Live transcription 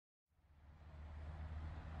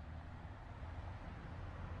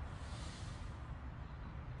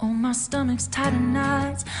Oh, my stomach's tight at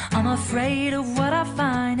night. I'm afraid of what I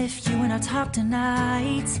find if you and I talk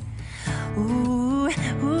tonight. Ooh,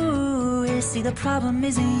 ooh, see the problem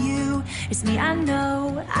isn't you, it's me, I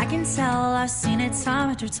know, I can tell, I've seen it time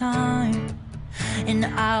after time. And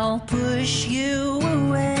I'll push you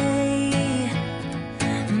away.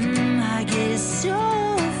 I get so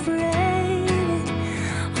afraid.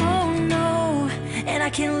 Oh no, and I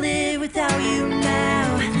can't live without you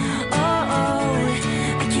now. Oh,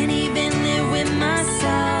 I can't even live with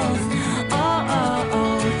myself.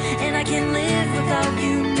 Oh, and I can't live without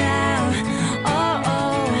you now.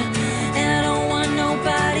 Oh, and I don't want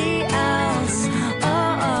nobody else.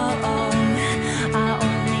 Oh, I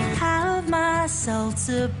only have myself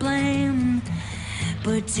to blame.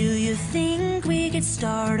 But do you think we could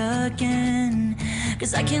start again?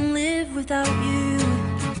 'Cause I can't live without you.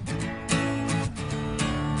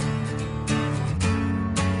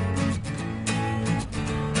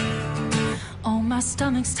 Oh, my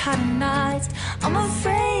stomach's tight at night. I'm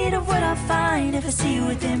afraid of what I'll find if I see you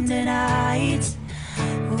with him tonight.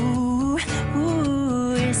 Ooh,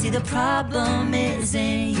 ooh, see the problem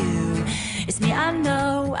isn't you, it's me, I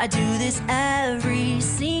know, I do this every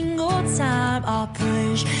single time. I'll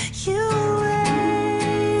push you away.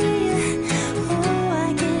 Oh,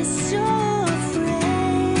 I get so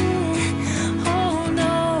afraid. Oh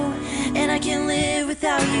no, and I can't live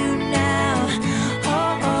without you now.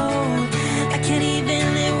 Oh, I can't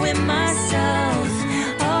even live with myself.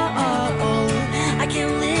 Oh, I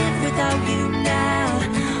can't live without you now.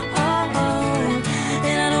 Oh,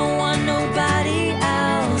 and I don't want nobody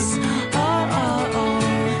else.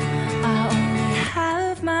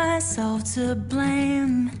 To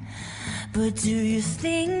blame. But do you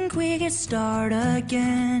think we could start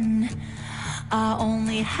again? I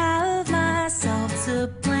only have myself to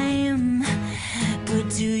blame. But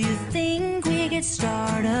do you think we could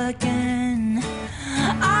start again?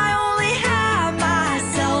 I only have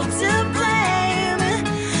myself to blame.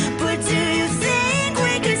 But do you think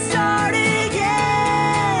we could start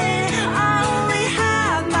again? I only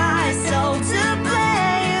have myself to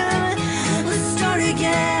blame. Let's start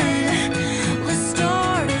again.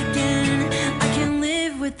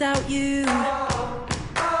 Without you.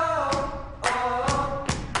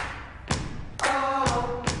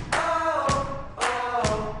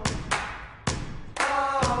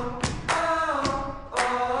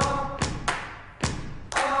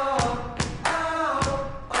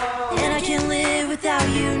 And I can't live without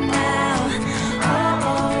you now.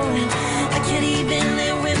 Oh, I can't even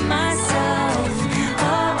live with myself.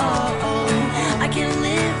 Oh, I can't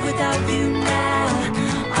live without you now.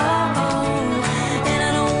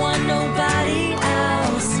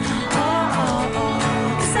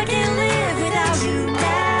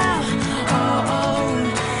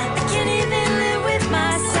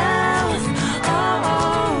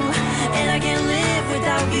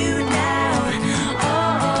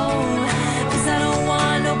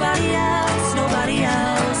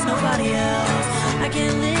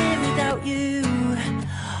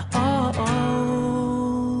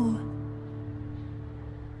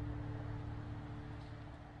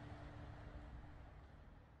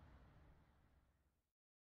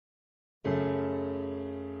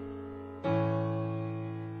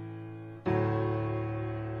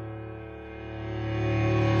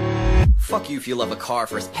 Fuck you if you love a car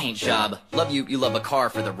for its paint job. Love you, you love a car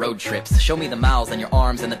for the road trips. Show me the miles on your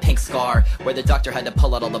arms and the pink scar where the doctor had to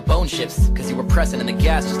pull out all the bone chips. Cause you were pressing in the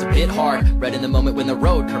gas just a bit hard. Right in the moment when the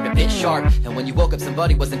road curved a bit sharp. And when you woke up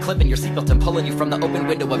somebody wasn't clipping your seatbelt and pulling you from the open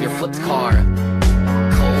window of your flipped car.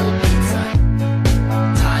 Cold pizza,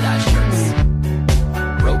 tie-dye shirts,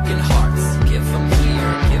 broken hearts. Give them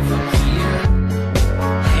here, give them here.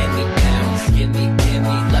 Hand-me-downs, gimme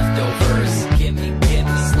leftovers. Gimme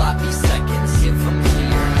sloppy seconds. Give them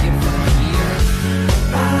here, give them here.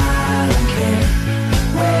 I don't care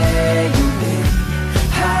where you've been,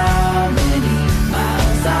 how many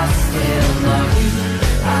miles, I still love you.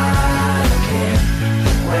 I don't care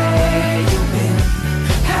where you've been,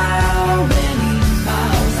 how many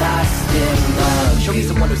miles, I still love you. Show me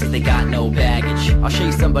someone who says they got no baggage. I'll show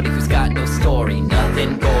you somebody who's got no story.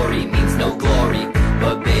 Nothing gory means no glory.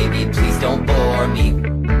 But baby, please don't bore me.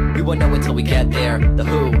 We won't know until we get there. The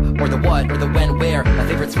who, or the what, or the when, where. My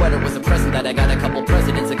favorite sweater was a present that I got a couple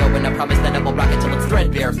presidents ago, and I promised that I will rock it till it's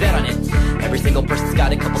threadbare. Bet on it. Every single person's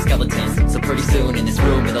got a couple skeletons. So pretty soon in this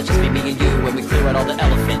room it'll just be me and you when we clear out all the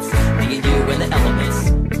elephants. Me and you and the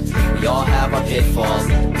elements. We all have our pitfalls.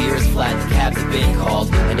 Beer's flat, the cabs have been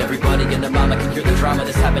called, and everybody and their mama can hear the drama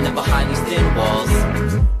that's happening behind these thin walls.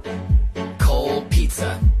 Cold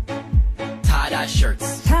pizza, tie-dye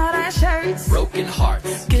shirts, tie-dye shirts, broken hearts.